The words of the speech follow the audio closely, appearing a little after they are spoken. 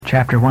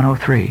Chapter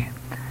 103,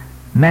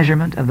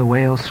 Measurement of the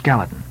Whale's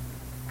Skeleton.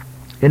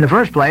 In the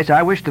first place,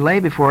 I wish to lay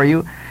before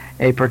you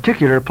a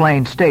particular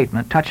plain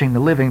statement touching the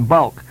living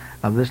bulk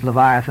of this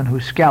Leviathan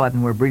whose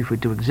skeleton we're briefly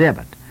to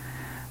exhibit.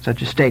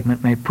 Such a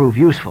statement may prove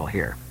useful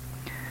here.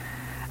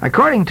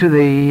 According to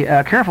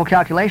the careful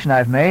calculation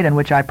I've made, and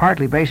which I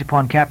partly base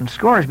upon Captain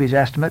Scoresby's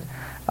estimate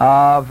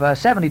of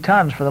 70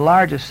 tons for the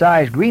largest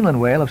sized Greenland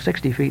whale of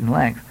 60 feet in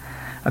length,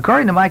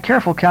 according to my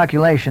careful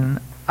calculation,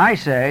 I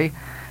say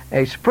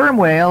a sperm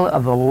whale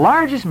of the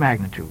largest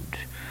magnitude,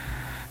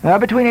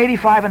 between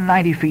 85 and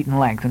 90 feet in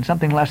length and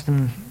something less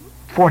than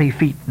 40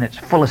 feet in its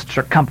fullest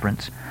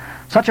circumference,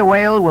 such a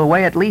whale will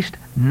weigh at least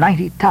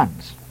 90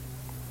 tons.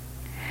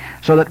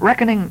 So that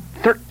reckoning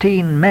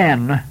 13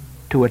 men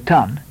to a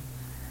ton,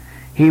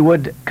 he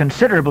would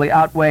considerably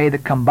outweigh the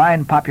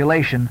combined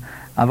population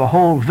of a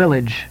whole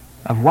village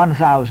of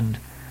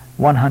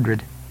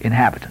 1,100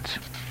 inhabitants.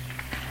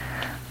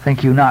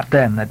 Think you not,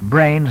 then, that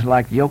brains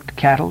like yoked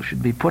cattle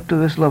should be put to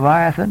this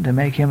Leviathan to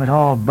make him at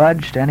all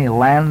budge to any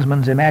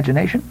landsman's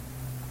imagination?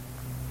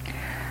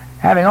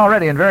 Having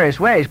already in various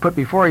ways put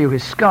before you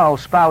his skull,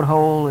 spout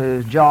hole,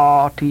 his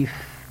jaw, teeth,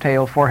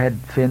 tail, forehead,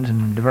 fins,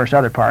 and diverse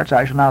other parts,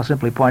 I shall now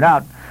simply point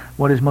out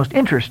what is most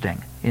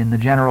interesting in the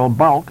general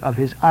bulk of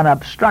his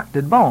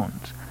unobstructed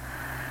bones.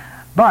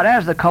 But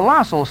as the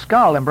colossal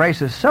skull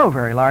embraces so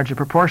very large a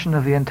proportion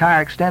of the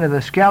entire extent of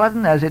the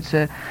skeleton, as it's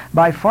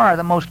by far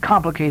the most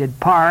complicated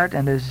part,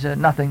 and as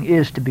nothing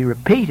is to be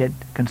repeated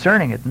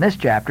concerning it in this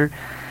chapter,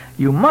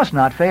 you must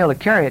not fail to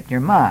carry it in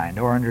your mind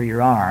or under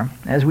your arm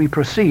as we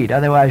proceed,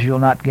 otherwise you'll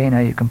not gain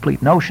a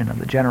complete notion of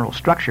the general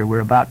structure we're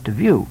about to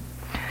view.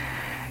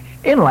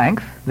 In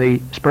length,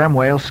 the sperm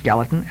whale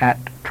skeleton at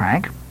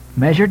Trank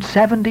measured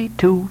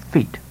 72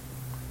 feet.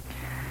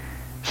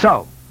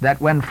 So that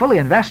when fully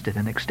invested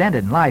and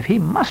extended in life, he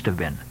must have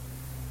been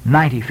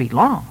 90 feet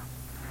long.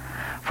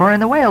 For in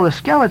the whale, the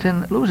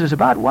skeleton loses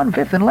about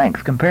 1/5 in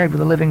length compared with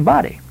the living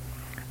body.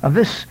 Of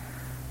this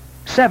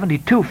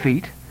 72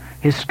 feet,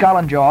 his skull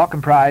and jaw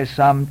comprise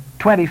some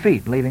 20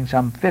 feet, leaving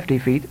some 50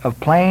 feet of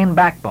plain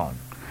backbone.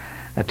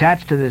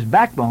 Attached to this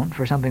backbone,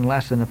 for something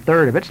less than a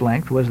third of its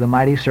length, was the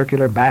mighty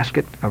circular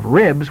basket of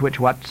ribs which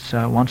once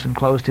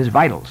enclosed his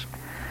vitals.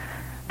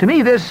 To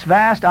me, this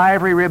vast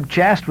ivory-ribbed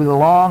chest with a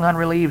long,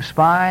 unrelieved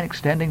spine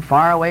extending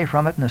far away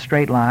from it in a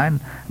straight line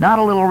not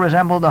a little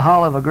resembled the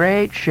hull of a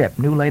great ship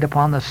new laid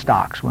upon the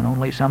stocks when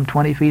only some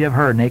 20 feet of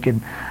her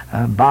naked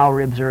bow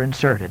ribs are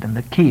inserted, and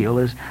the keel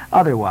is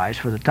otherwise,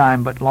 for the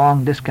time, but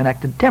long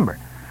disconnected timber.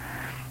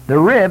 The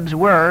ribs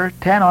were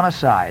 10 on a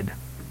side.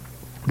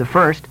 The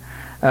first,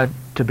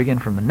 to begin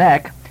from the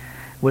neck,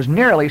 was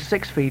nearly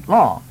 6 feet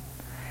long.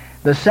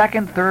 The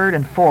second, third,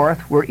 and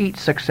fourth were each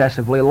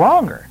successively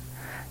longer,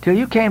 till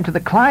you came to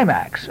the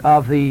climax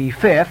of the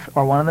fifth,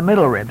 or one of the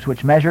middle ribs,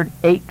 which measured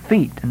 8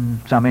 feet and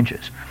some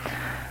inches.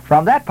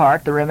 From that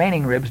part, the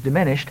remaining ribs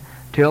diminished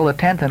till the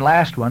 10th and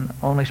last one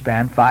only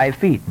spanned 5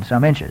 feet and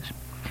some inches.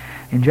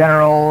 In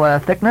general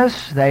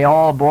thickness, they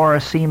all bore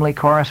a seemly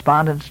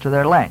correspondence to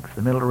their length.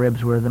 The middle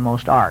ribs were the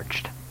most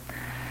arched.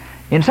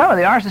 In some of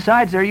the arched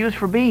sides, they're used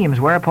for beams,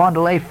 whereupon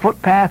to lay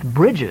footpath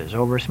bridges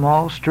over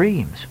small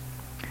streams.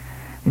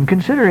 In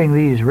considering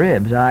these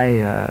ribs,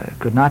 I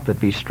could not but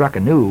be struck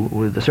anew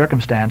with the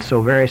circumstance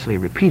so variously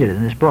repeated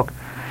in this book,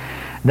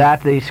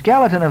 that the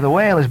skeleton of the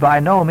whale is by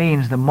no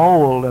means the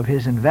mold of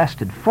his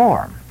invested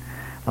form.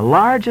 The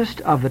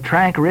largest of the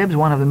Trank ribs,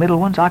 one of the middle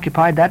ones,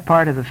 occupied that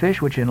part of the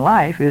fish which in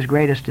life is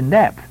greatest in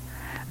depth.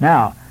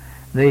 Now,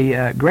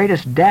 the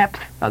greatest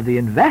depth of the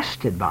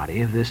invested body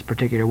of this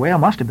particular whale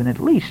must have been at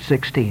least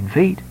 16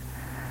 feet,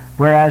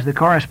 whereas the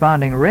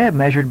corresponding rib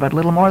measured but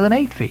little more than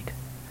 8 feet.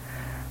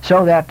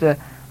 So that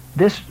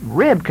this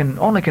rib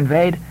only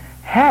conveyed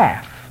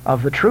half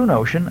of the true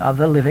notion of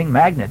the living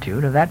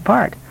magnitude of that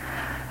part.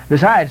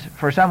 Besides,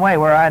 for some way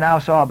where I now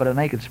saw but a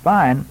naked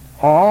spine,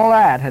 all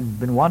that had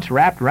been once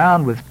wrapped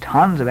round with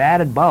tons of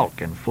added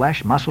bulk in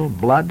flesh, muscle,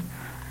 blood,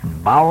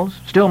 and bowels.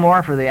 Still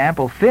more for the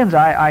ample fins,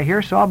 I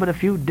here saw but a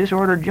few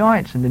disordered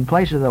joints, and in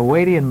place of the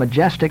weighty and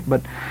majestic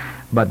but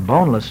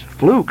boneless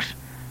flukes,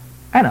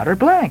 an utter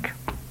blank.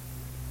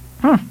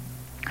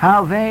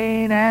 How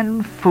vain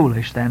and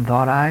foolish, then,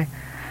 thought I,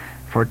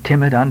 for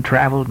timid,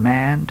 untraveled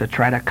man to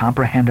try to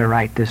comprehend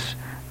aright this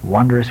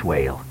wondrous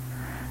whale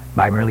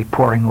by merely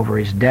poring over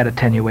his dead,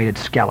 attenuated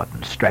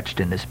skeleton stretched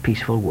in this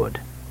peaceful wood.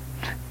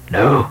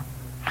 No,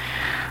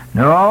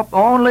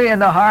 only in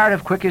the heart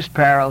of quickest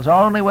perils,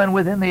 only when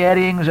within the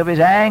eddyings of his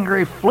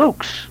angry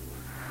flukes,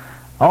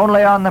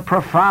 only on the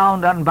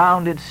profound,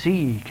 unbounded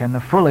sea can the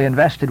fully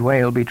invested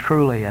whale be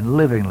truly and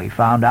livingly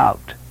found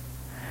out.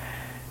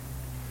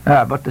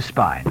 But the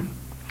spine.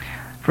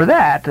 For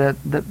that,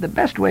 the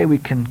best way we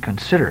can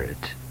consider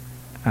it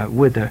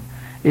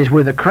is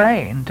with a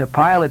crane to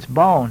pile its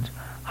bones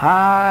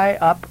high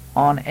up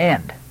on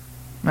end.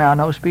 Now,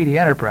 no speedy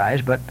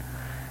enterprise, but,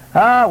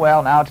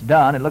 well, now it's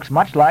done. It looks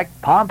much like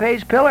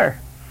Pompey's Pillar.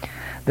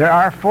 There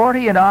are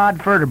 40 and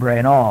odd vertebrae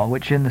in all,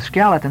 which in the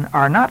skeleton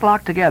are not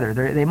locked together.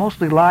 They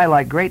mostly lie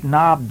like great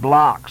knobbed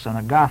blocks on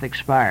a Gothic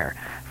spire,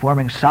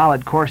 forming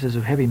solid courses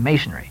of heavy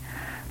masonry.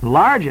 The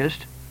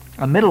largest,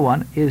 a middle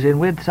one, is in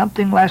width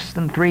something less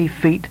than 3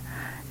 feet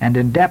and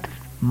in depth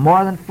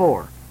more than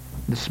 4.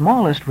 The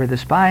smallest, where the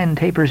spine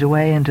tapers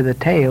away into the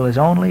tail, is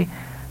only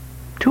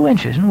 2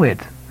 inches in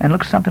width and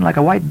looks something like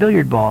a white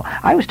billiard ball.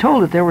 I was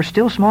told that there were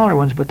still smaller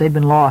ones, but they'd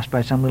been lost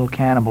by some little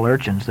cannibal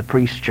urchins, the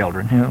priest's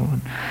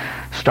children,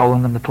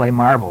 stolen them to play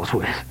marbles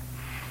with.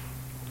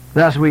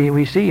 Thus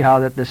we see how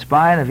that the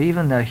spine of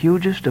even the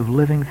hugest of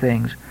living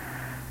things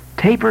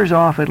tapers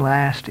off at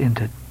last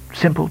into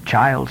simple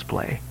child's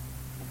play.